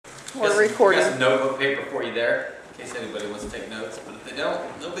We're recording. Got some notebook paper for you there, in case anybody wants to take notes. But if they don't,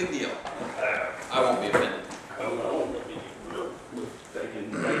 no big deal. I won't be offended.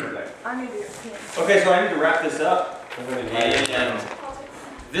 I need your pen. Okay, so I need to wrap this up. And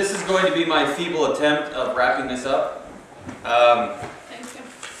this is going to be my feeble attempt of wrapping this up. Thank you.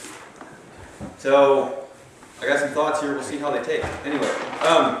 So I got some thoughts here. We'll see how they take. Anyway,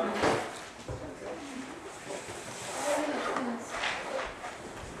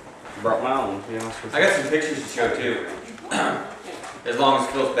 Brought my own, to be honest with you. I got some pictures to show too. As long as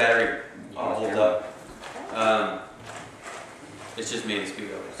Phil's battery holds up. It's just me and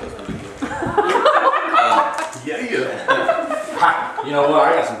Speedo, so it's no big deal. Yeah. You know what?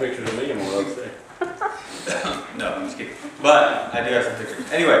 I got some pictures of me and one of those there. No, I'm just kidding. But I do have some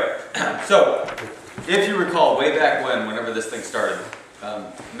pictures. Anyway, so if you recall, way back whenever this thing started,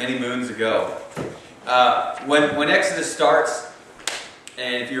 many moons ago, when Exodus starts,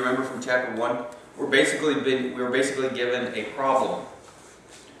 and if you remember from chapter 1, we were basically given a problem.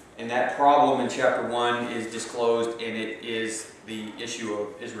 And that problem in chapter 1 is disclosed, and it is the issue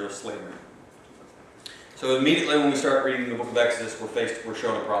of Israel's slavery. So immediately when we start reading the book of Exodus, we're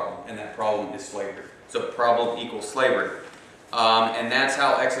shown a problem, and that problem is slavery. So problem equals slavery. And that's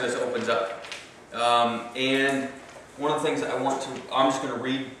how Exodus opens up. And one of the things that I'm just going to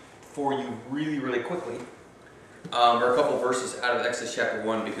read for you really, really quickly. Are a couple verses out of Exodus chapter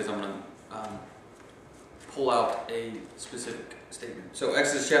 1 because I'm going to pull out a specific statement. So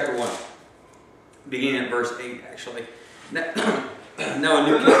Exodus chapter 1, beginning at verse 8 actually. Now a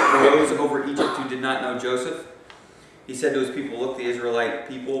new king arose over Egypt who did not know Joseph. He said to his people, "Look, the Israelite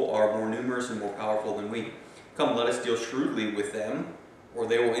people are more numerous and more powerful than we. Come, let us deal shrewdly with them, or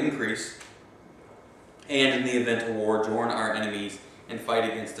they will increase. And in the event of war, join our enemies and fight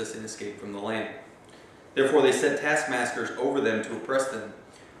against us and escape from the land." Therefore they set taskmasters over them to oppress them.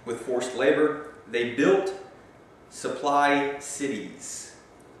 With forced labor, they built supply cities.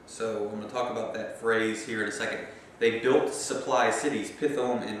 So I'm going to talk about that phrase here in a second. They built supply cities,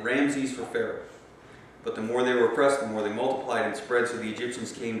 Pithom and Ramses for Pharaoh. But the more they were oppressed, the more they multiplied and spread, so the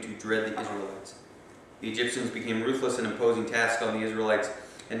Egyptians came to dread the Israelites. The Egyptians became ruthless in imposing tasks on the Israelites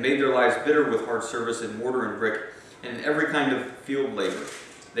and made their lives bitter with hard service in mortar and brick and in every kind of field labor.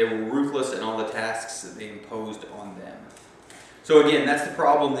 They were ruthless in all the tasks that they imposed on them. So again, that's the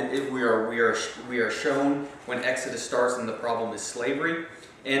problem that we are shown when Exodus starts, and the problem is slavery.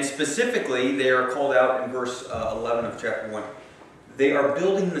 And specifically, they are called out in verse 11 of chapter 1. They are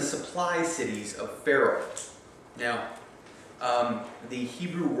building the supply cities of Pharaoh. Now, the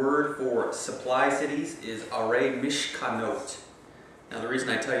Hebrew word for supply cities is arei mishkanot. Now, the reason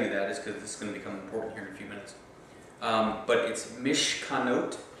I tell you that is because this is going to become important here in a few minutes. But it's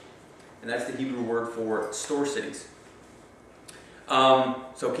mishkanot, and that's the Hebrew word for store cities.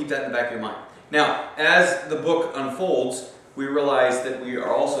 So keep that in the back of your mind. Now, as the book unfolds, we realize that we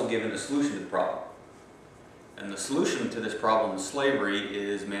are also given a solution to the problem. And the solution to this problem of slavery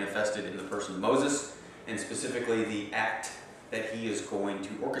is manifested in the person of Moses, and specifically the act that he is going to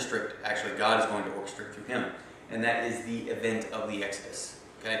orchestrate. Actually, God is going to orchestrate through him. And that is the event of the Exodus.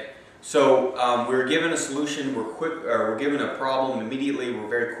 Okay? So we're given a solution, we're given a problem immediately, we're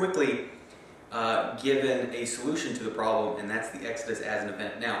very quickly given a solution to the problem, and that's the Exodus as an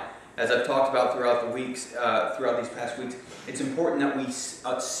event. Now, as I've talked about throughout the weeks, throughout these past weeks, it's important that we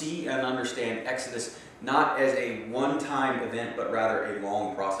see and understand Exodus not as a one-time event, but rather a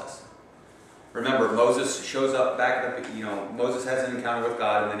long process. Remember, Moses shows up Moses has an encounter with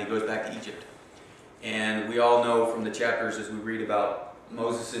God, and then he goes back to Egypt. And we all know from the chapters as we read about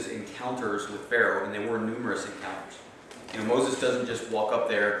Moses' encounters with Pharaoh, and they were numerous encounters. Moses doesn't just walk up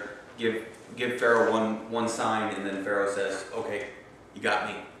there, give Pharaoh one sign, and then Pharaoh says, "Okay, you got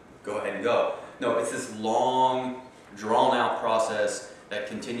me, go ahead and go." No, it's this long, drawn-out process that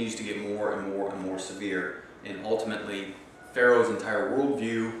continues to get more and more and more severe. And ultimately, Pharaoh's entire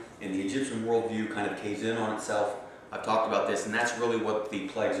worldview and the Egyptian worldview kind of caves in on itself. I've talked about this, and that's really what the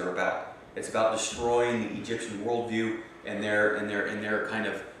plagues are about. It's about destroying the Egyptian worldview and their kind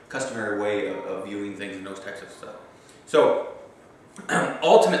of customary way of viewing things and those types of stuff. So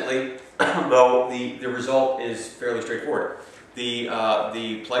ultimately, though, the result is fairly straightforward. The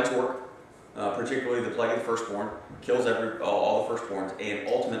plagues work, particularly the plague of the firstborn, kills all the firstborns, and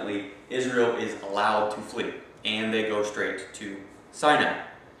ultimately Israel is allowed to flee, and they go straight to Sinai.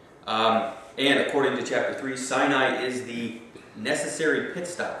 And according to chapter 3, Sinai is the necessary pit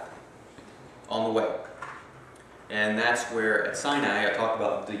stop on the way. And that's where, at Sinai, I talked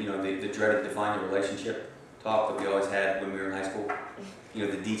about the dreaded defining relationship talk that we always had when we were in high school. The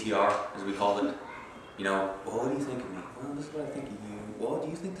DTR, as we called it. Well, what do you think of me? Well, this is what I think of you. well, do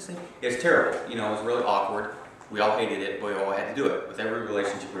you think the same? It's terrible. You know, it was really awkward. We all hated it, but we all had to do it with every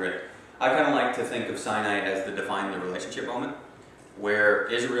relationship we're in. I kind of like to think of Sinai as the define the relationship moment, where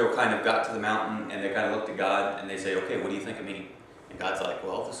Israel kind of got to the mountain and they kind of looked at God and they say, okay, what do you think of me? And God's like,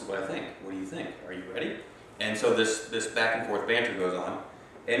 well, this is what I think. What do you think? Are you ready? And so this back and forth banter goes on.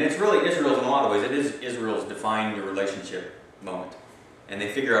 And it's really Israel's, in a lot of ways, it is Israel's define the relationship moment. And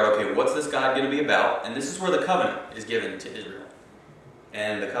they figure out, okay, what's this God going to be about? And this is where the covenant is given to Israel.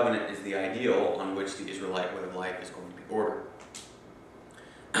 And the covenant is the ideal on which the Israelite way of life is going to be ordered.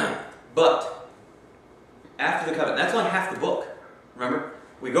 But after the covenant, that's only half the book. Remember?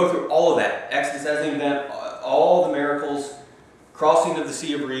 We go through all of that. Exodus as an event, all the miracles, crossing of the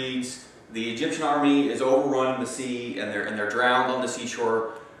Sea of Reeds. The Egyptian army is overrun the sea and they're drowned on the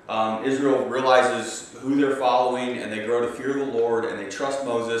seashore. Israel realizes who they're following and they grow to fear the Lord and they trust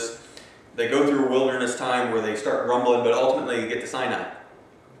Moses. They go through a wilderness time where they start grumbling, but ultimately they get to Sinai.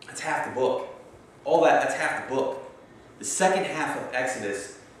 That's half the book. All that's half the book. The second half of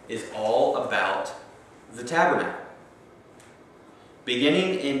Exodus is all about the tabernacle.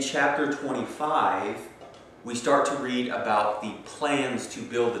 Beginning in chapter 25, we start to read about the plans to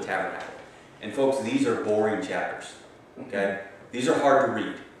build the tabernacle. And folks, these are boring chapters. Okay? These are hard to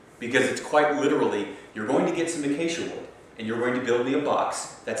read because it's quite literally, you're going to get some acacia wood and you're going to build me a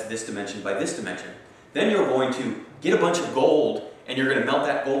box that's this dimension by this dimension. Then you're going to get a bunch of gold and you're going to melt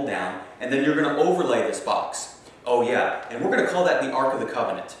that gold down and then you're going to overlay this box. Oh yeah, and we're going to call that the Ark of the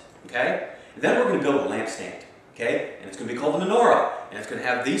Covenant. Okay? And then we're going to build a lampstand. Okay? And it's going to be called the menorah. And it's going to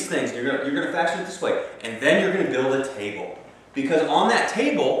have these things. You're going to fashion it this way. And then you're going to build a table. Because on that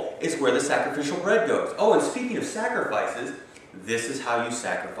table is where the sacrificial bread goes. Oh, and speaking of sacrifices, this is how you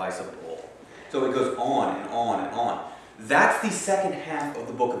sacrifice a bull. So it goes on and on and on. That's the second half of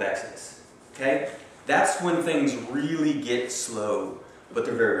the book of Exodus. Okay? That's when things really get slow, but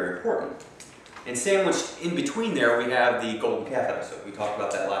they're very, very important. And sandwiched in between there, we have the golden calf episode. We talked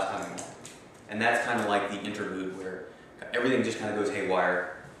about that last time. And that's kind of like the interlude where everything just kind of goes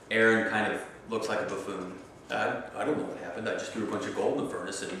haywire. Aaron kind of looks like a buffoon. I don't know what happened. I just threw a bunch of gold in the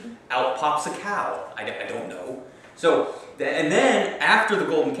furnace and out pops a cow. I don't know. So, and then after the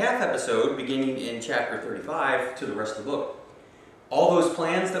golden calf episode, beginning in chapter 35 to the rest of the book, all those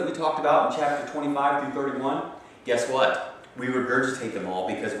plans that we talked about in chapter 25 through 31, guess what? We regurgitate them all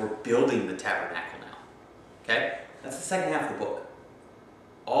because we're building the tabernacle now. Okay? That's the second half of the book.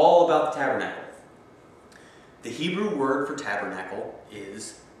 All about the tabernacle. The Hebrew word for tabernacle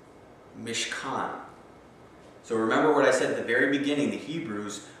is mishkan. So remember what I said at the very beginning, the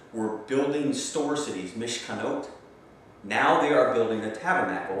Hebrews were building store cities, mishkanot. Now they are building a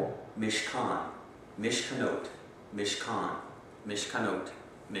tabernacle, mishkan. Mishkanot, mishkan, mishkanot,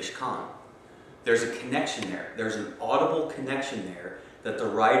 mishkan. There's a connection there. There's an audible connection there that the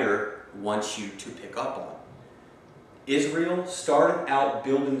writer wants you to pick up on. Israel started out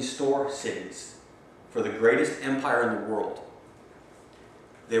building store cities for the greatest empire in the world.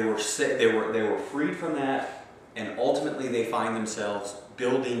 They were freed from that, and ultimately they find themselves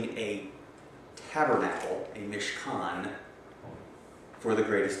building a tabernacle, a mishkan, for the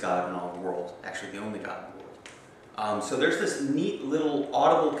greatest God in all the world. Actually, the only God in the world. So there's this neat little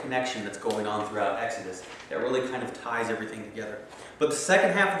audible connection that's going on throughout Exodus that really kind of ties everything together. But the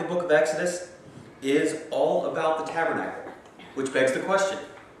second half of the book of Exodus is all about the tabernacle, which begs the question,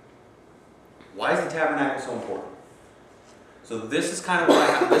 why is the tabernacle so important? So this is kind of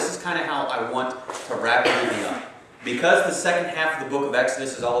how I want to wrap everything up. Because the second half of the book of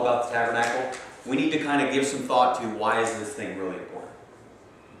Exodus is all about the tabernacle, we need to kind of give some thought to why is this thing really important.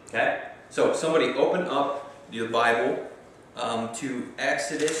 Okay? So somebody open up your Bible to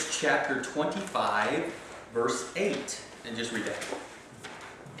Exodus chapter 25, verse 8, and just read that.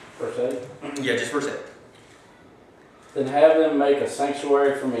 Verse 8? Yeah, just verse 8. Then have them make a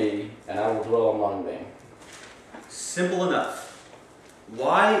sanctuary for me, and I will dwell among them. Simple enough.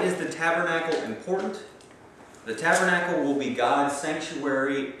 Why is the tabernacle important? The tabernacle will be God's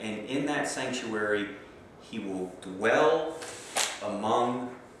sanctuary, and in that sanctuary, He will dwell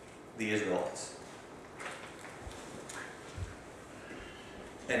among the Israelites.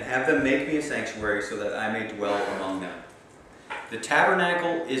 And have them make me a sanctuary so that I may dwell among them. The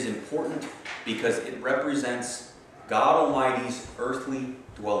tabernacle is important because it represents God Almighty's earthly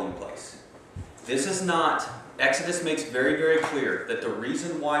dwelling place. This is not, Exodus makes very, very clear that the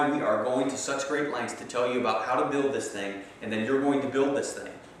reason why we are going to such great lengths to tell you about how to build this thing, and then you're going to build this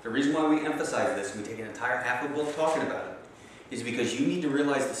thing, the reason why we emphasize this, we take an entire half of the book talking about it, is because you need to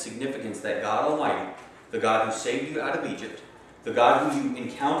realize the significance that God Almighty, the God who saved you out of Egypt, the God who you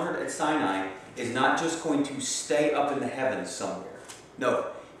encountered at Sinai, is not just going to stay up in the heavens somewhere. No,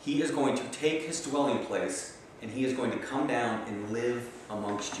 he is going to take his dwelling place and he is going to come down and live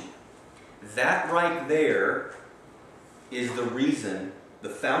amongst you. That right there is the reason, the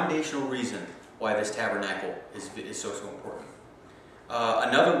foundational reason why this tabernacle is so important.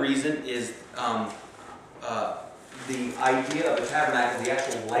 Another reason is the idea of the tabernacle, the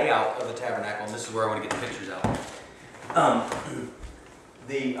actual layout of the tabernacle, and this is where I want to get the pictures out.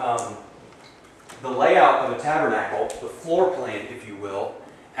 The layout of the tabernacle, the floor plan, if you will,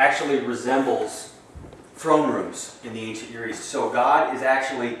 actually resembles throne rooms in the ancient Near East. So God is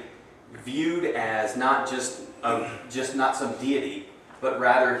actually viewed as not just not some deity, but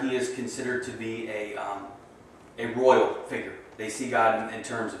rather he is considered to be a royal figure. They see God in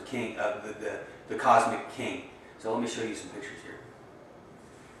terms of king, the cosmic king. So let me show you some pictures here.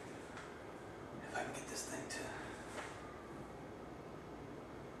 If I can get this thing to...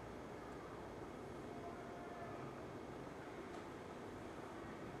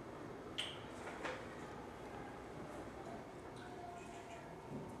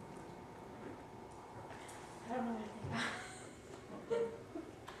 I don't know anything.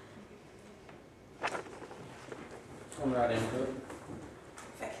 I'm right into it.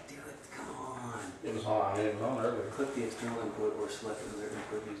 If I can do it, come on. It was on. It was on earlier. Click the external input or select another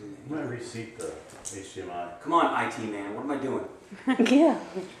input using You might reseat the HDMI. Come on, IT man, what am I doing? Yeah.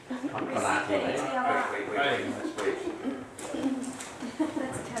 I'm an IT man. Wait.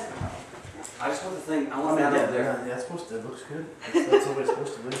 That's kind of I just want the thing, I want that up there. Yeah, it's supposed to. It looks good. That's the way it's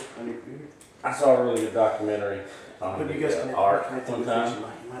supposed to be on your computer. I saw a really good documentary on But you guys the can art connect one to the time,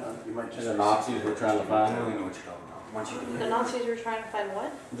 You might just. and the Nazis were trying to I find don't it. even know what you're talking about. Once you The can Nazis were trying to find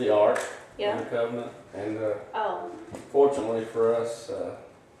what? The Ark of Yeah. the Covenant, and Oh. fortunately for us,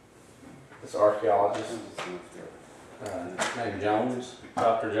 this archaeologist named Jones,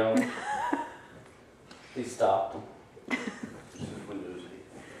 Dr. Jones, he stopped him. Windows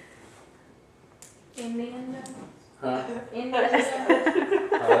Indian? Huh? Indian?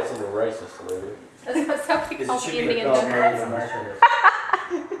 Oh, that's a little racist, Olivia. That's what somebody It calls should be Indian. Oh, donuts. Native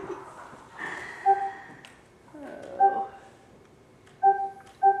American.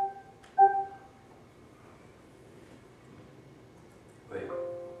 Wait. Does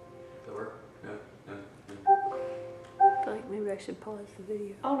that work? No. I feel like maybe I should pause the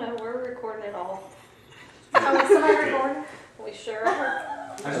video. Oh no, we're recording it all. Oh, is somebody recording? We sure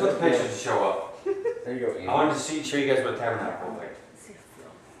are. I just want the pictures to show up. There you go, Ian. I wanted to show you guys what the tabernacle looked like.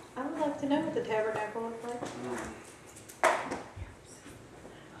 I would like to know what the tabernacle looked like.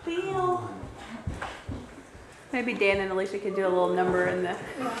 Bill. Maybe Dan and Alicia could do a little number in the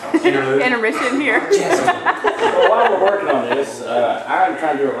Interlude. intermission here. Well, while we're working on this, I'm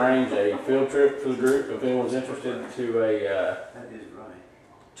trying to arrange a field trip for the group. If anyone's interested, to a That is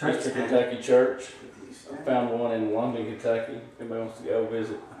right. Eastern Kentucky church. I found one in London, Kentucky. If anybody wants to go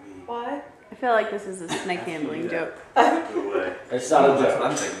visit. Why? I feel like this is a snake handling joke. No way. It's not a That's what joke.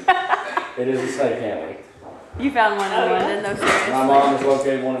 I'm thinking. It is a snake handling. You found one in Oh, yeah? London, no My seriously. mom has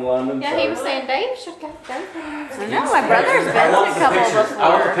located one in London. Yeah, so he was saying Dave should go. I know, my brother's been I want to a the couple pictures. I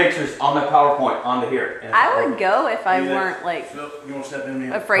want the before. pictures on my PowerPoint onto here. I would go if I Do that. weren't like Phil, you want to step in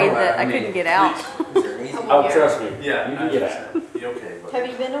there? afraid Oh, that I I mean, couldn't get out. Oh, trust me. Yeah. You can get out. You okay, buddy? Have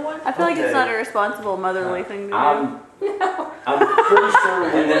you been to one? I feel like it's Okay. not a responsible motherly thing to do. I'm pretty sure we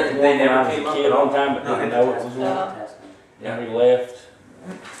And went to they one when never I was came a up kid with on time, but No, didn't they know never it was No. one. And we left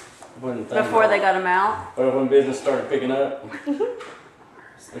when things Before they got him out. But when business started picking up,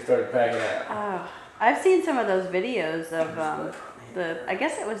 we started packing out. Oh, I've seen some of those videos of I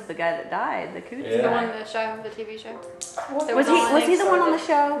guess it was the guy that died, the coots Yeah. The guy. one the show, the TV show. There Was he the one on the snakes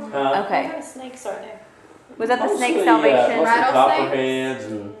show? over Huh? there. Okay. What kind of snakes are there? Was that the Mostly, snake salvation? mostly Rattlesnakes? copperheads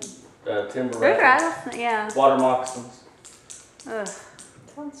and timber There's rattles, rattlesnakes, yeah. water moccasins. Ugh.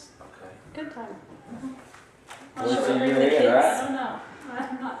 Sounds good time. Well, so you're in, right? don't know.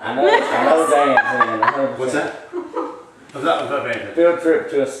 I'm not. I know Dan's in. 100%. What's that? What's that, man? Field trip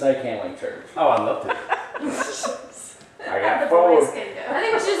to a snake handling church. Oh, I loved it. I got The four. boys can go. I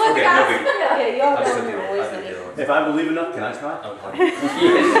think we should just let the Okay, guys. no big- Yeah, y'all I'll go just in do the it. boys I'll then. do it. If I believe enough, can I try?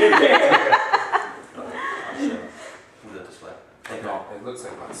 It looks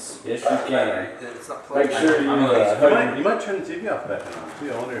like Yes, you can. it's not Make sure you You might turn the TV off back on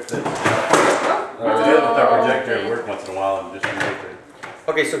too. I wonder if that's. I do it with our projector at work once in a while and just make it.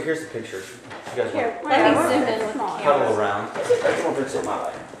 Okay, so here's the pictures. You guys Here, want let me zoom in with the to camera. cuddle around. That's what fits in my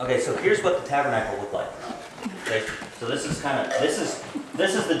life. Okay, so here's what the tabernacle looked like. Okay, so this is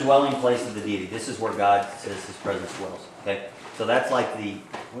this is the dwelling place of the deity. This is where God says His presence dwells. Okay, so that's like the.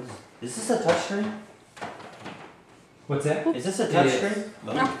 What is this a touchscreen? What's that? Is this a It touchscreen?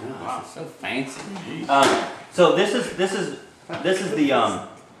 Wow, this is so fancy. So this is this is the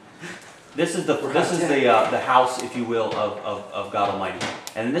house, if you will, of God Almighty,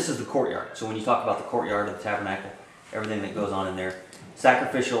 and this is the courtyard. So when you talk about the courtyard of the tabernacle, everything that goes on in there,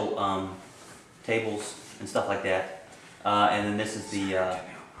 sacrificial tables and stuff like that, and then this is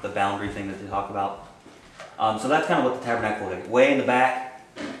the boundary thing that they talk about. So that's kind of what the tabernacle is. Way in the back,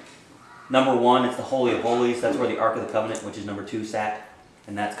 number 1, it's the Holy of Holies. That's where the Ark of the Covenant, which is number 2, sat.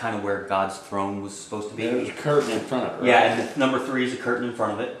 And that's kind of where God's throne was supposed to be. There's a curtain in front of it, right? Yeah, and number 3 is a curtain in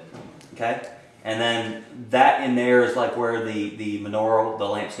front of it. Okay? And then that in there is like where the menorah, the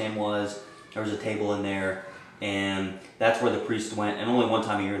lampstand was. There was a table in there. And that's where the priests went. And only one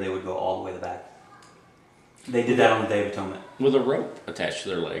time a year they would go all the way to the back. They did that on the Day of Atonement. With a rope attached to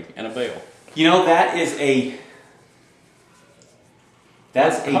their leg and a veil. You know, that's a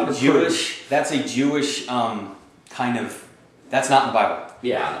Jewish kind of, that's not in the Bible.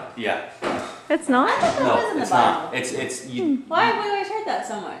 Yeah. Yeah. It's not? I thought that was in the it's Bible. not. It's Why have we always heard that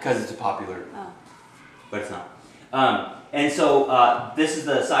so much? because it's a popular, Oh. But it's not. And so this is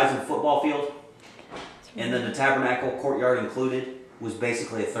the size of a football field. And then the tabernacle, courtyard included, was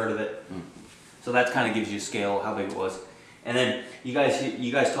basically a third of it. So that kind of gives you a scale of how big it was. And then you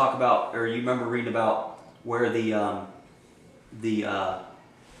guys talk about, or you remember reading about where the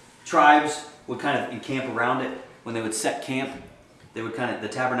tribes would kind of encamp around it. When they would set camp, they would the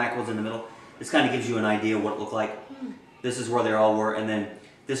tabernacle was in the middle. This kind of gives you an idea of what it looked like. This is where they all were, and then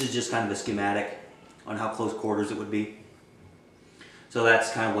this is just kind of a schematic on how close quarters it would be. So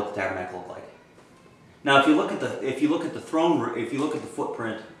that's kind of what the tabernacle looked like. Now, if you look at the throne, if you look at the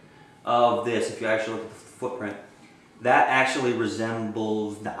footprint of this, if you actually look at the footprint, that actually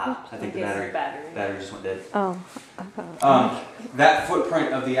resembles. I think the battery just went dead. Oh. that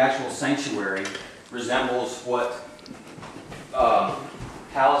footprint of the actual sanctuary resembles what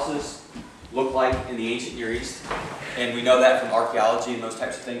palaces look like in the ancient Near East, and we know that from archaeology and those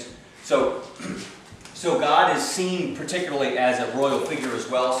types of things. So God is seen particularly as a royal figure as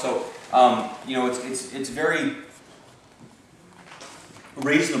well. So it's very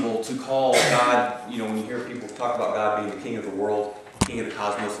reasonable to call God. When you hear people talk about God being the king of the world, king of the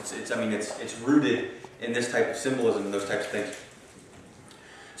cosmos, it's rooted in this type of symbolism and those types of things.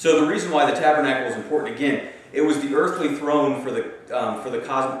 So the reason why the tabernacle is important, again, it was the earthly throne for the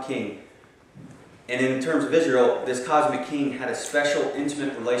cosmic king. And in terms of Israel, this cosmic king had a special,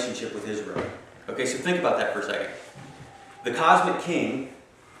 intimate relationship with Israel. Okay, so think about that for a second. The cosmic king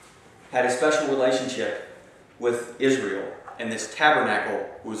had a special relationship with Israel, and this tabernacle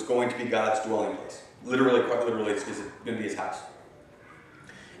was going to be God's dwelling place. Literally, quite literally, it's going to be his house.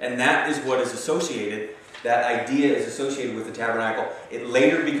 And that is what is associated, that idea is associated with the tabernacle. It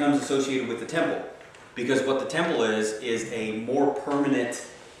later becomes associated with the temple, because what the temple is a more permanent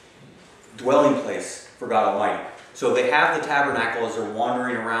dwelling place for God Almighty. So they have the tabernacle as they're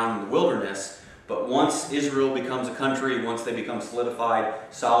wandering around in the wilderness, but once Israel becomes a country, once they become solidified,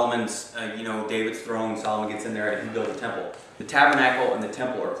 Solomon's, David's throne, Solomon gets in there and he builds a temple. The tabernacle and the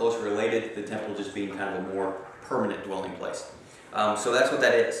temple are closely related, the temple just being kind of a more permanent dwelling place. So that's what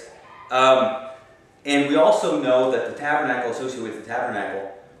that is. And we also know that the tabernacle, associated with the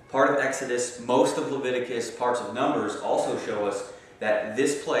tabernacle, part of Exodus, most of Leviticus, parts of Numbers also show us that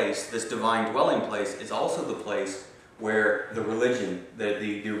this place, this divine dwelling place, is also the place where the religion,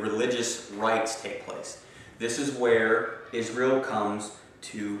 the religious rites take place. This is where Israel comes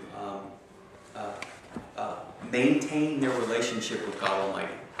to maintain their relationship with God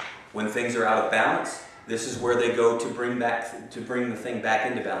Almighty. When things are out of balance, this is where they go to bring the thing back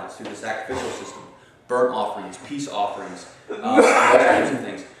into balance through the sacrificial system, burnt offerings, peace offerings, those kinds of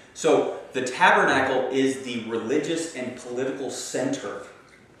things. So the tabernacle is the religious and political center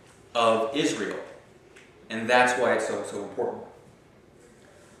of Israel. And that's why it's so important.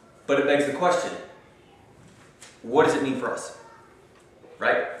 But it begs the question, what does it mean for us?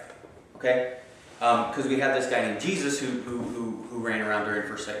 Right? Okay? Because we have this guy named Jesus who ran around during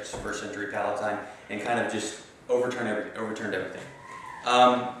first century Palestine and kind of just overturned everything.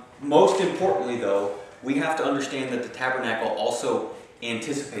 Most importantly, though, we have to understand that the tabernacle also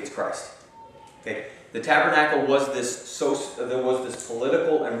anticipates Christ. Okay? The tabernacle was this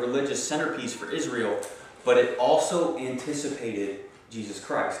political and religious centerpiece for Israel, but it also anticipated Jesus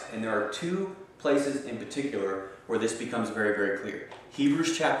Christ. And there are two places in particular where this becomes very, very clear.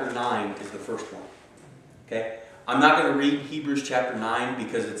 Hebrews chapter 9 is the first one. Okay? I'm not going to read Hebrews chapter 9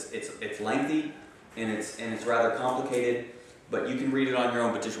 because it's lengthy and it's rather complicated, but you can read it on your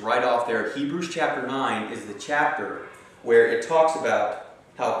own. But just right off there, Hebrews chapter 9 is the chapter where it talks about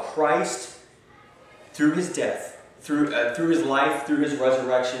how Christ, through his death, through his life, through his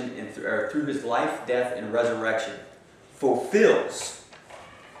resurrection, and through his life, death, and resurrection, fulfills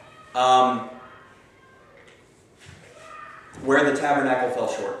where the tabernacle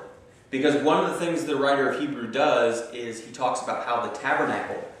fell short. Because one of the things the writer of Hebrew does is he talks about how the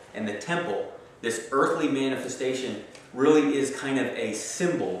tabernacle and the temple, this earthly manifestation, really is kind of a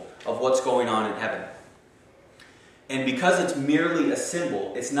symbol of what's going on in heaven. And because it's merely a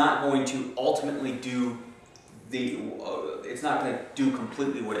symbol, it's not going to ultimately do it's not going to do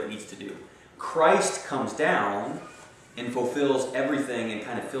completely what it needs to do. Christ comes down and fulfills everything and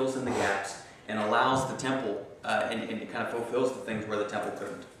kind of fills in the gaps and allows the temple and it kind of fulfills the things where the temple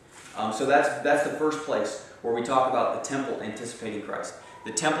couldn't. So that's the first place where we talk about the temple anticipating Christ.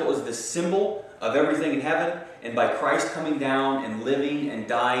 The temple is the symbol of everything in heaven, and by Christ coming down and living and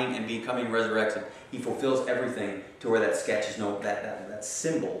dying and becoming resurrected, he fulfills everything to where that sketch is that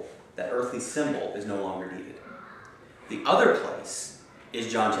symbol, that earthly symbol, is no longer needed. The other place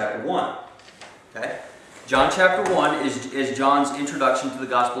is John chapter 1. Okay? John chapter 1 is John's introduction to the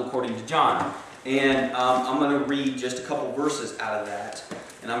gospel according to John. And I'm going to read just a couple verses out of that.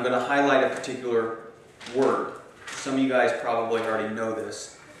 And I'm going to highlight a particular word. Some of you guys probably already know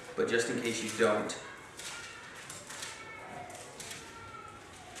this, but just in case you don't.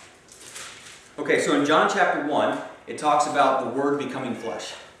 Okay, so in John chapter 1, it talks about the Word becoming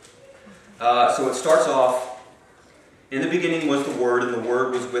flesh. So it starts off, in the beginning was the Word, and the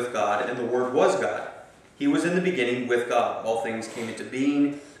Word was with God, and the Word was God. He was in the beginning with God. All things came into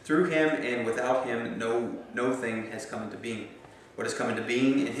being through him, and without him no thing has come into being. What has come into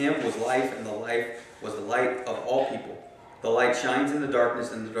being in him was life, and the life was the light of all people. The light shines in the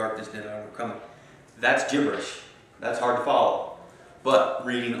darkness, and the darkness did not overcome it. That's gibberish. That's hard to follow. But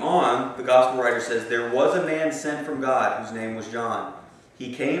reading on, the gospel writer says, there was a man sent from God whose name was John.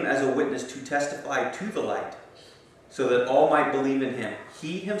 He came as a witness to testify to the light, so that all might believe in him.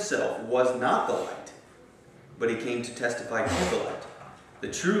 He himself was not the light, but he came to testify to the light.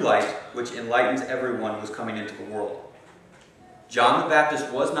 The true light, which enlightens everyone, was coming into the world. John the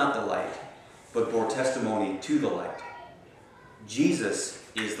Baptist was not the light, but bore testimony to the light. Jesus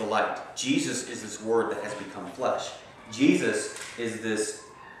is the light. Jesus is this Word that has become flesh. Jesus is this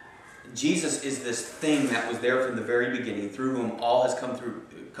thing that was there from the very beginning, through whom all has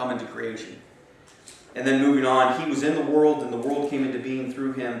come into creation. And then moving on, he was in the world, and the world came into being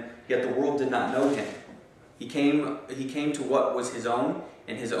through him, yet the world did not know him. He came to what was his own,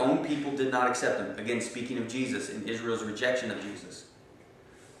 and his own people did not accept him. Again, speaking of Jesus and Israel's rejection of Jesus.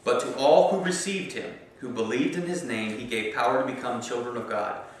 But to all who received him, who believed in his name, he gave power to become children of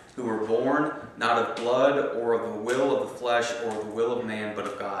God, who were born not of blood or of the will of the flesh or of the will of man, but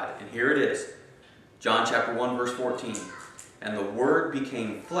of God. And here it is, John chapter 1, verse 14. And the Word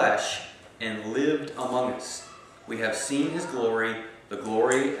became flesh and lived among us. We have seen his glory, the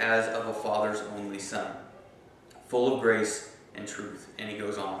glory as of a Father's only Son, full of grace and truth. And he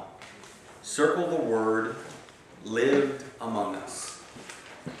goes on. Circle the word, lived among us.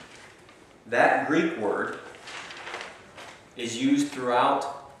 That Greek word is used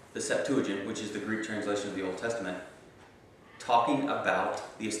throughout the Septuagint, which is the Greek translation of the Old Testament, talking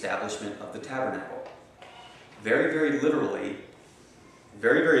about the establishment of the tabernacle. Very, very literally,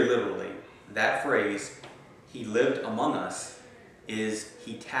 that phrase, he lived among us, is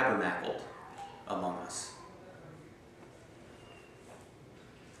he tabernacled among us.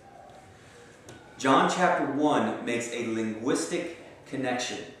 John chapter 1 makes a linguistic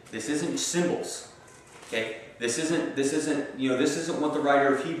connection. This isn't symbols. Okay? This isn't what the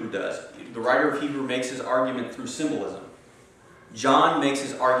writer of Hebrew does. The writer of Hebrew makes his argument through symbolism. John makes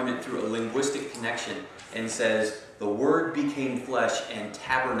his argument through a linguistic connection and says, the Word became flesh and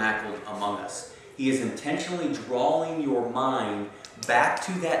tabernacled among us. He is intentionally drawing your mind back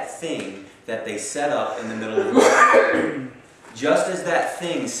to that thing that they set up in the middle of the earth. Just as that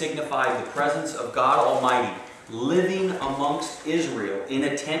thing signified the presence of God Almighty living amongst Israel in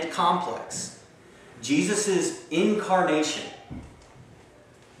a tent complex, Jesus' incarnation,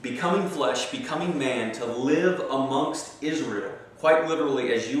 becoming flesh, becoming man, to live amongst Israel, quite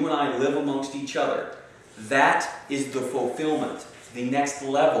literally as you and I live amongst each other, that is the fulfillment, the next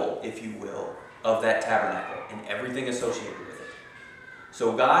level, if you will, of that tabernacle and everything associated with it.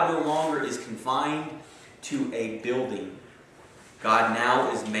 So God no longer is confined to a building. God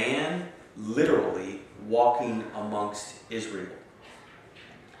now is man, literally walking amongst Israel.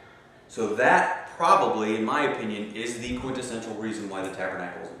 So that probably, in my opinion, is the quintessential reason why the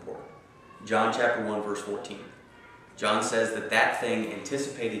tabernacle is important. John chapter 1, verse 14. John says that thing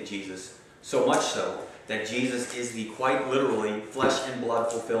anticipated Jesus, so much so that Jesus is the quite literally flesh and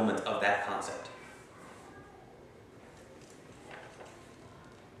blood fulfillment of that concept.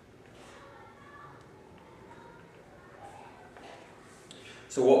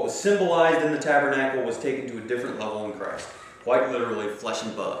 So what was symbolized in the tabernacle was taken to a different level in Christ. Quite literally, flesh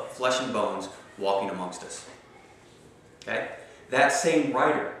and bones walking amongst us. Okay? That same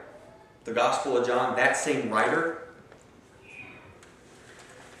writer, the Gospel of John, that same writer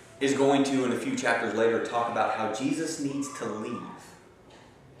is going to, in a few chapters later, talk about how Jesus needs to leave,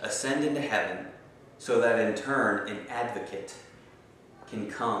 ascend into heaven, so that in turn an advocate can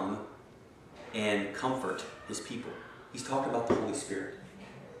come and comfort his people. He's talking about the Holy Spirit.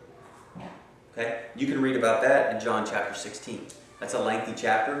 Okay? You can read about that in John chapter 16. That's a lengthy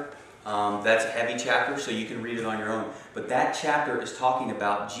chapter. That's a heavy chapter, so you can read it on your own. But that chapter is talking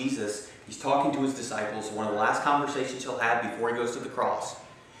about Jesus. He's talking to his disciples, one of the last conversations he'll have before he goes to the cross.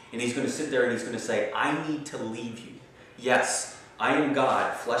 And he's going to sit there and he's going to say, I need to leave you. Yes, I am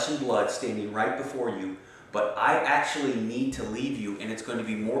God, flesh and blood, standing right before you, but I actually need to leave you, and it's going to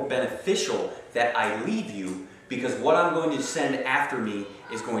be more beneficial that I leave you, because what I'm going to send after me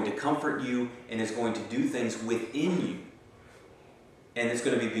is going to comfort you and is going to do things within you. And it's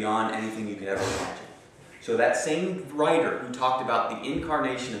going to be beyond anything you could ever imagine. So that same writer who talked about the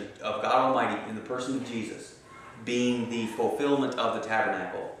incarnation of God Almighty in the person of Jesus being the fulfillment of the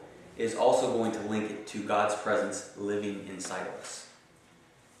tabernacle is also going to link it to God's presence living inside of us.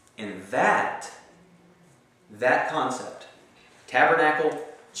 And that concept, tabernacle,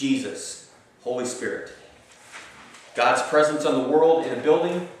 Jesus, Holy Spirit, God's presence on the world in a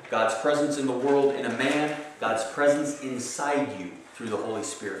building, God's presence in the world in a man, God's presence inside you through the Holy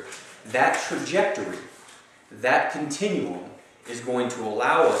Spirit. That trajectory, that continuum is going to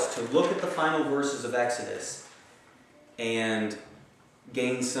allow us to look at the final verses of Exodus and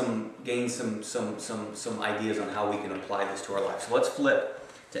gain some ideas on how we can apply this to our lives. So let's flip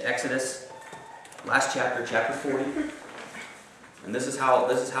to Exodus, last chapter, chapter 40. And this is how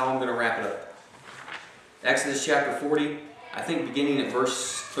I'm going to wrap it up. Exodus chapter 40, I think beginning at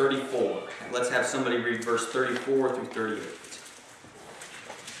verse 34. Let's have somebody read verse 34 through 38.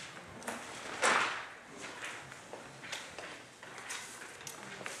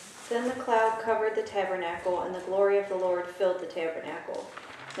 Then the cloud covered the tabernacle, and the glory of the Lord filled the tabernacle.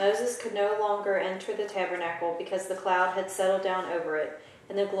 Moses could no longer enter the tabernacle because the cloud had settled down over it,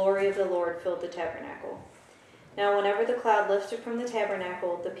 and the glory of the Lord filled the tabernacle. Now whenever the cloud lifted from the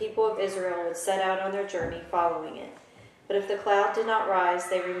tabernacle, the people of Israel would set out on their journey following it. But if the cloud did not rise,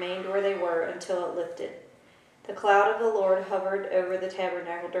 they remained where they were until it lifted. The cloud of the Lord hovered over the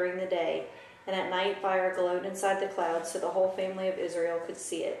tabernacle during the day, and at night fire glowed inside the cloud so the whole family of Israel could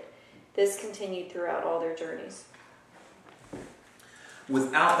see it. This continued throughout all their journeys.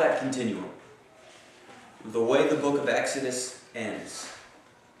 Without that continuum, the way the book of Exodus ends,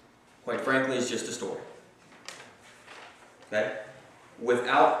 quite frankly, is just a story. Okay?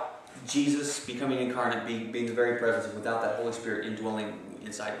 Without Jesus becoming incarnate, being the very presence, and without that Holy Spirit indwelling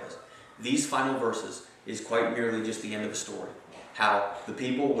inside of us, these final verses is quite merely just the end of a story. How the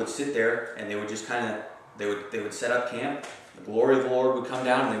people would sit there and they would just kind of, they would set up camp, the glory of the Lord would come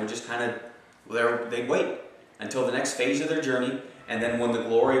down, and they would just kind of, they'd wait until the next phase of their journey, and then when the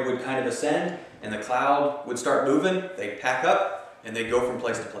glory would kind of ascend and the cloud would start moving, they'd pack up and they'd go from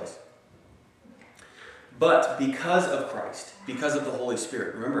place to place. But because of Christ, because of the Holy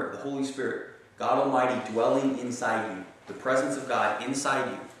Spirit, remember, the Holy Spirit, God Almighty dwelling inside you, the presence of God inside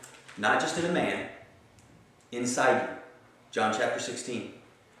you, not just in a man, inside you, John chapter 16,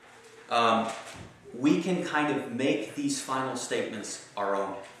 we can kind of make these final statements our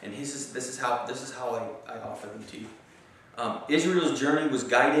own. And this is how I offer them to you. Israel's journey was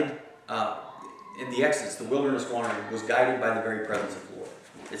guided, in the Exodus, the wilderness wandering, was guided by the very presence of the Lord.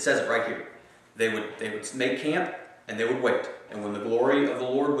 It says it right here. They would make camp and they would wait. And when the glory of the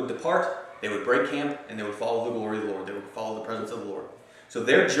Lord would depart, they would break camp and they would follow the glory of the Lord. They would follow the presence of the Lord. So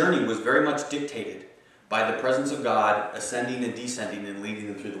their journey was very much dictated by the presence of God ascending and descending and leading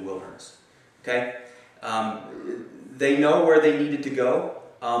them through the wilderness. Okay? They know where they needed to go,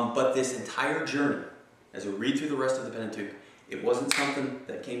 but this entire journey, as we read through the rest of the Pentateuch, it wasn't something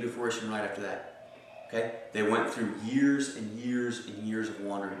that came to fruition right after that. Okay? They went through years and years and years of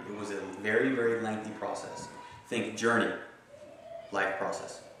wandering. It was a very, very lengthy process. Think journey, life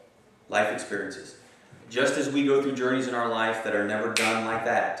process, life experiences. Just as we go through journeys in our life that are never done like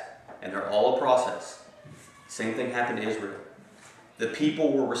that, and they're all a process, same thing happened to Israel. The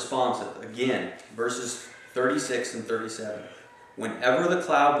people were responsive. Again, verses 36 and 37. Whenever the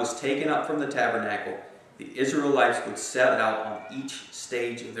cloud was taken up from the tabernacle, the Israelites would set out on each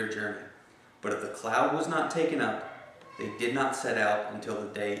stage of their journey. But if the cloud was not taken up, they did not set out until the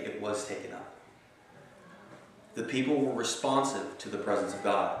day it was taken up. The people were responsive to the presence of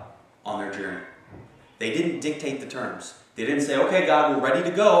God on their journey. They didn't dictate the terms. They didn't say, okay, God, we're ready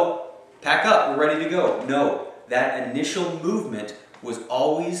to go. Pack up, we're ready to go. No, that initial movement was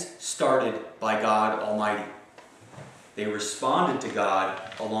always started by God Almighty. They responded to God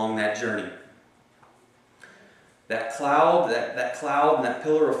along that journey. That cloud, that cloud and that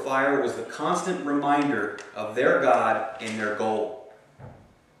pillar of fire was the constant reminder of their God and their goal.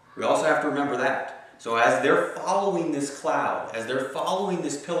 We also have to remember that. So as they're following this cloud, as they're following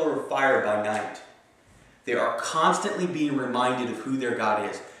this pillar of fire by night, they are constantly being reminded of who their God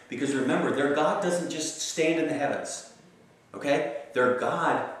is. Because remember, their God doesn't just stand in the heavens. Okay? Their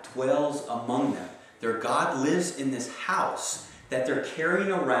God dwells among them. Their God lives in this house that they're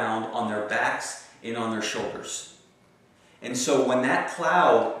carrying around on their backs and on their shoulders. And so when that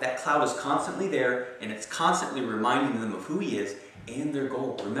cloud is constantly there, and it's constantly reminding them of who He is and their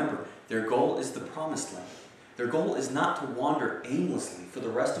goal. Remember, their goal is the promised land. Their goal is not to wander aimlessly for the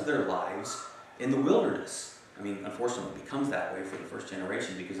rest of their lives in the wilderness. I mean, unfortunately, it becomes that way for the first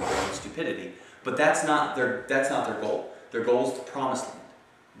generation because of their own stupidity. But that's not their goal. Their goal is the promised land.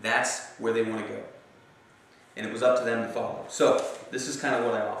 That's where they want to go. And it was up to them to follow. So, this is kind of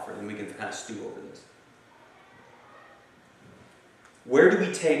what I offered, and we can kind of stew over this. Where do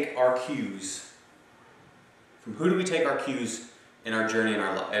we take our cues? From who do we take our cues in our journey in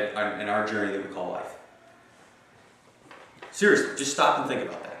our journey that we call life? Seriously, just stop and think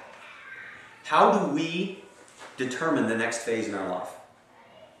about that. How do we determine the next phase in our life?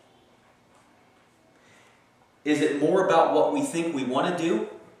 Is it more about what we think we want to do?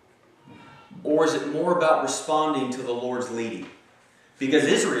 Or is it more about responding to the Lord's leading? Because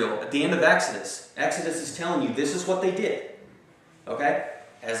Israel, at the end of Exodus is telling you this is what they did. Okay?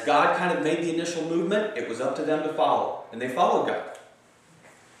 As God kind of made the initial movement, it was up to them to follow. And they followed God.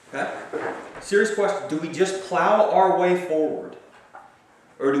 Okay? Serious question. Do we just plow our way forward?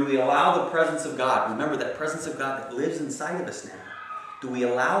 Or do we allow the presence of God? Remember that presence of God that lives inside of us now. Do we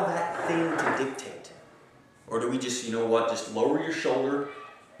allow that thing to dictate? Or do we just, you know what, just lower your shoulder,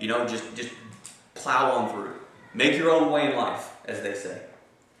 just plow on through. Make your own way in life, as they say.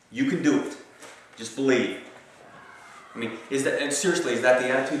 You can do it. Just believe. I mean, is that the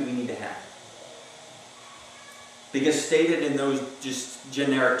attitude we need to have? Because stated in those just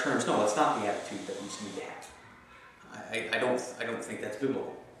generic terms, no, it's not the attitude that we need to have. I don't think that's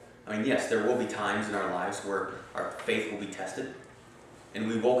biblical. I mean, yes, there will be times in our lives where our faith will be tested, and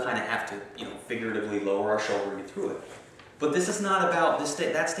we will kind of have to, figuratively lower our shoulder and get through it. But this is not about this.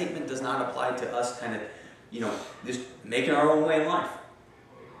 That statement does not apply to us kind of, just making our own way in life.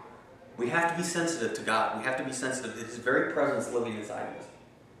 We have to be sensitive to God. We have to be sensitive to His very presence living inside of us.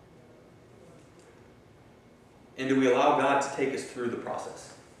 And do we allow God to take us through the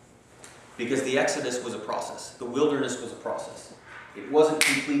process? Because the Exodus was a process. The wilderness was a process. It wasn't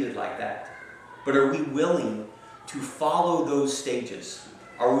completed like that. But are we willing to follow those stages?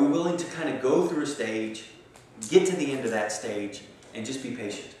 Are we willing to kind of go through a stage, get to the end of that stage, and just be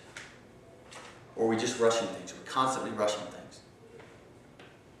patient? Or are we just rushing things? We're constantly rushing things.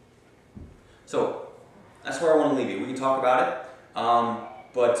 So, that's where I want to leave you. We can talk about it.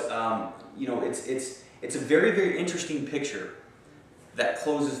 It's a very, very interesting picture that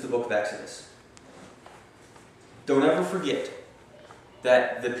closes the book of Exodus. Don't ever forget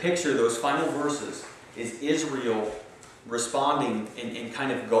that the picture, those final verses, is Israel responding and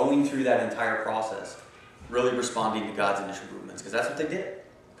kind of going through that entire process, really responding to God's initial movements, because that's what they did.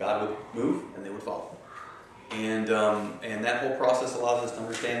 God would move and they would follow. And that whole process allows us to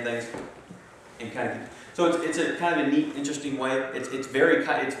understand things and kind of. So it's a kind of a neat, interesting way. It's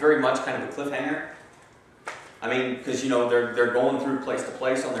very much kind of a cliffhanger. I mean, because they're going through place to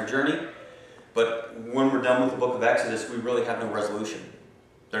place on their journey, but when we're done with the book of Exodus, we really have no resolution.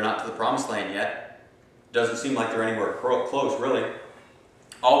 They're not to the promised land yet. Doesn't seem like they're anywhere close, really.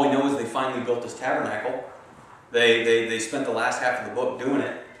 All we know is they finally built this tabernacle. They spent the last half of the book doing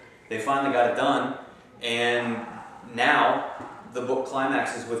it. They finally got it done, and now the book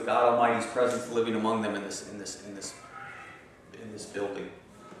climaxes with God Almighty's presence living among them in this building.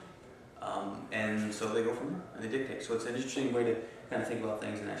 And so they go from there, and they dictate. So it's an interesting way to kind of think about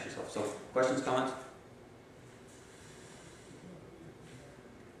things and ask yourself. So, questions, comments?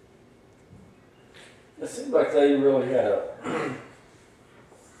 It seemed like they really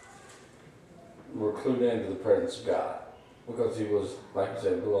were clued into the presence of God, because He was, like you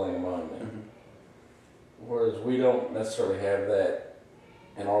said, dwelling among them. Mm-hmm. Whereas we don't necessarily have that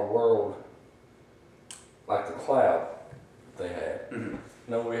in our world, like the cloud they had. Mm-hmm.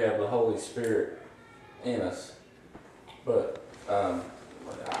 No, we have the Holy Spirit in us. But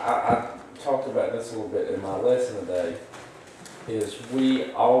I talked about this a little bit in my lesson today, is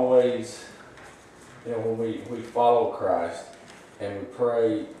we always you know, when we follow Christ and we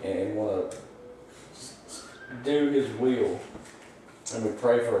pray and want to do His will, and we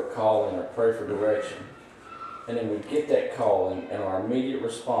pray for a calling or pray for direction, and then we get that call, and our immediate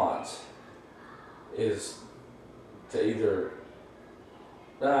response is to either,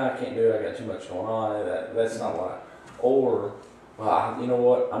 I can't do it, I got too much going on, that's not what, or, well, you know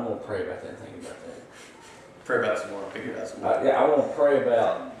what, I'm going to pray about that and think about that. Pray about some more, figure out some more. Yeah, I want to pray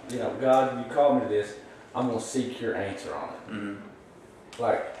about, you know, God, you called me to this, I'm going to seek your answer on it. Mm-hmm.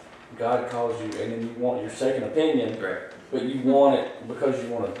 Like, God calls you, and then you want your second opinion, Right. but you want it because you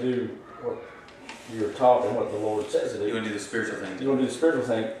want to do what you're taught and what the Lord says to do. You want to do the spiritual thing. You want to do the spiritual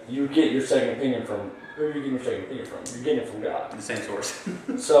thing, you get your second opinion from, who are you getting your second opinion from? You're getting it from God. The same source.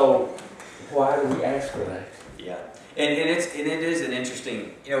 So, why do we ask for that? Yeah. And it is an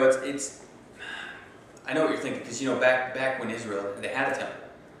interesting, you know, it's I know what you're thinking, because, you know, back when Israel, they had a temple,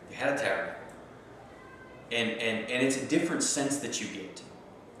 they had a tabernacle, and it's a different sense that you get.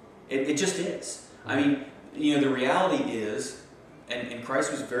 It just is. I mean, you know, the reality is, and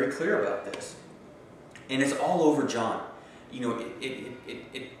Christ was very clear about this, and it's all over John. You know,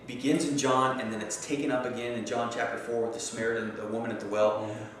 it begins in John, and then it's taken up again in John chapter 4 with the Samaritan, the woman at the well,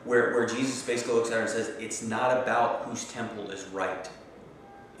 where Jesus basically looks at her and says, it's not about whose temple is right.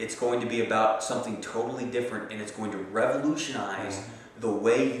 It's going to be about something totally different, and it's going to revolutionize the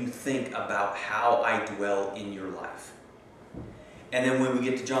way you think about how I dwell in your life. And then when we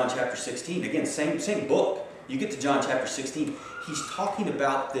get to John chapter 16, again, same book. You get to John chapter 16, he's talking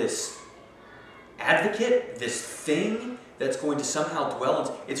about this advocate, this thing that's going to somehow dwell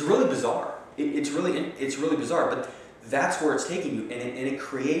in. It's really bizarre. It's really bizarre, but that's where it's taking you, and it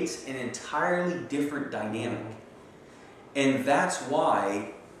creates an entirely different dynamic. And that's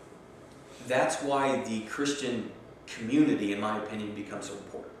why the Christian community, in my opinion, becomes so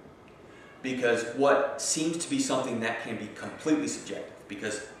important. Because what seems to be something that can be completely subjective,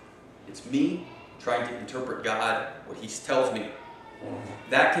 because it's me trying to interpret God, what He tells me,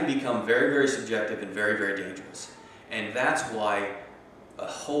 that can become very, very subjective and very, very dangerous. And that's why a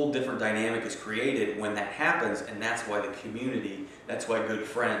whole different dynamic is created when that happens, and that's why the community, that's why good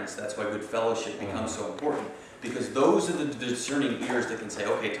friends, that's why good fellowship becomes so important. Because those are the discerning ears that can say,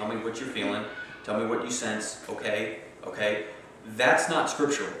 okay, tell me what you're feeling, tell me what you sense, okay. That's not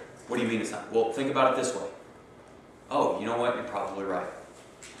scriptural. What do you mean it's not? Well, think about it this way. Oh, you know what? You're probably right.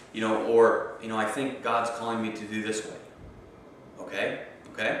 You know, or, you know, I think God's calling me to do this way. Okay.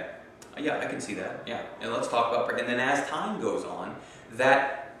 Yeah, I can see that. Yeah. And let's talk about prayer. And then as time goes on,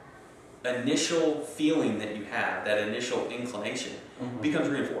 that initial feeling that you have, that initial inclination, becomes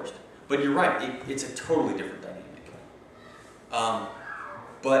reinforced. But you're right. It's a totally different dynamic.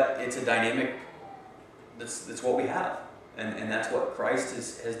 But it's a dynamic that's what we have. And that's what Christ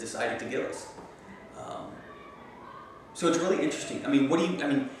has decided to give us. So it's really interesting. I mean, what do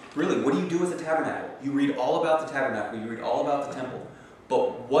you do with the tabernacle? You read all about the tabernacle, you read all about the temple,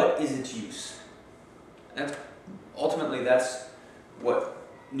 but what is its use? Ultimately, that's what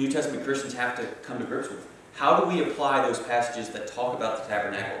New Testament Christians have to come to grips with. How do we apply those passages that talk about the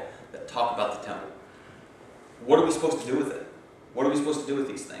tabernacle, that talk about the temple? What are we supposed to do with it? What are we supposed to do with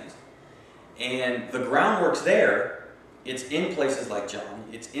these things? And the groundwork's there. It's in places like John.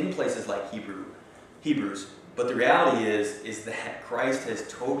 It's in places like Hebrews. But the reality is that Christ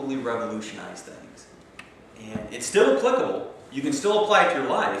has totally revolutionized things. And it's still applicable. You can still apply it to your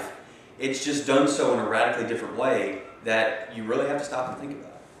life. It's just done so in a radically different way that you really have to stop and think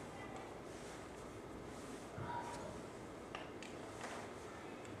about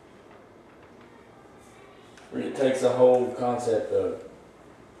it. It takes the whole concept of,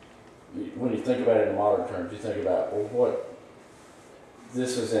 when you think about it in modern terms, you think about, well, what,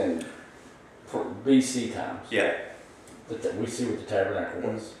 this was in BC times. Yeah. We see what the tabernacle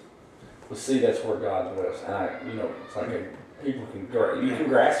was. We see that's where God dwells. And it's like people can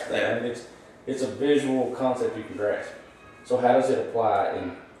grasp that. Yeah. I mean, it's a visual concept you can grasp. So how does it apply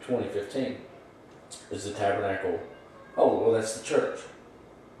in 2015? Is the tabernacle, well, that's the church.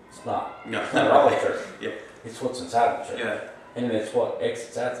 It's not. No. It's not all the church. Yeah. It's what's inside the church. Yeah. And then it's what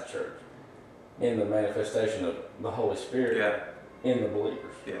exits out the church in the manifestation of the Holy Spirit in the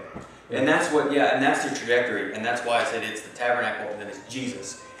believers. Yeah. And that's and that's the trajectory. And that's why I said it's the tabernacle, and then it's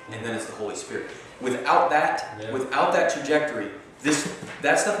Jesus, and then it's the Holy Spirit. Without that trajectory,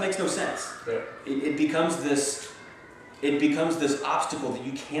 that stuff makes no sense. Yeah. It becomes this obstacle that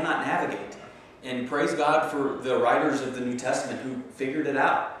you cannot navigate. And praise God for the writers of the New Testament who figured it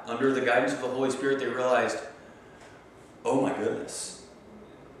out. Under the guidance of the Holy Spirit, they realized, oh my goodness,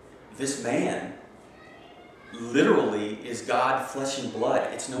 this man literally is God, flesh and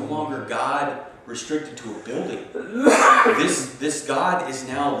blood. It's no longer God restricted to a building. This God is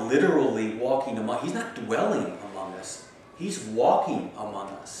now literally walking among. He's not dwelling among us. He's walking among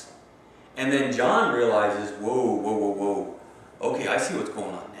us. And then John realizes, whoa, whoa, whoa, whoa. Okay, I see what's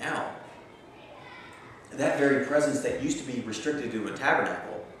going on now. That very presence that used to be restricted to a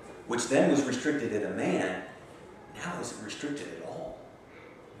tabernacle, which then was restricted in a man, now isn't restricted at all.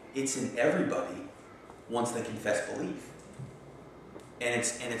 It's in everybody once they confess belief. And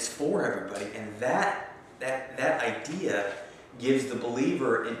it's for everybody. And that idea gives the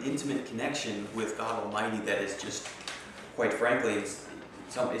believer an intimate connection with God Almighty that is just, quite frankly, it's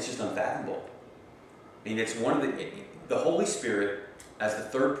just unfathomable. I mean, it's one of the Holy Spirit, as the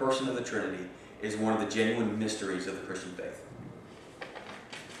third person of the Trinity, is one of the genuine mysteries of the Christian faith.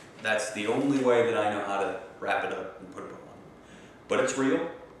 That's the only way that I know how to wrap it up and put it on. But it's real,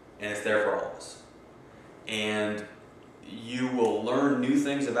 and it's there for all of us. And you will learn new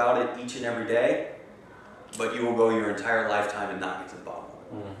things about it each and every day, but you will go your entire lifetime and not get to the bottom of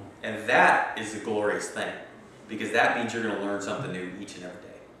it. Mm-hmm. And that is a glorious thing, because that means you're going to learn something new each and every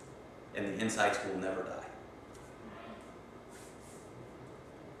day. And the insights will never die.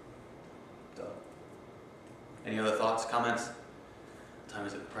 So, any other thoughts, comments? What time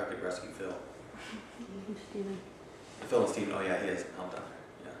is it? Probably could rescue Phil. Steven. Phil and Steven, oh yeah, he has help down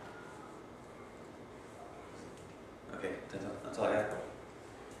there. Yeah. Okay, that's all I got.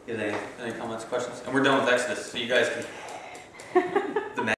 You guys any comments, questions? And we're done with Exodus, so you guys can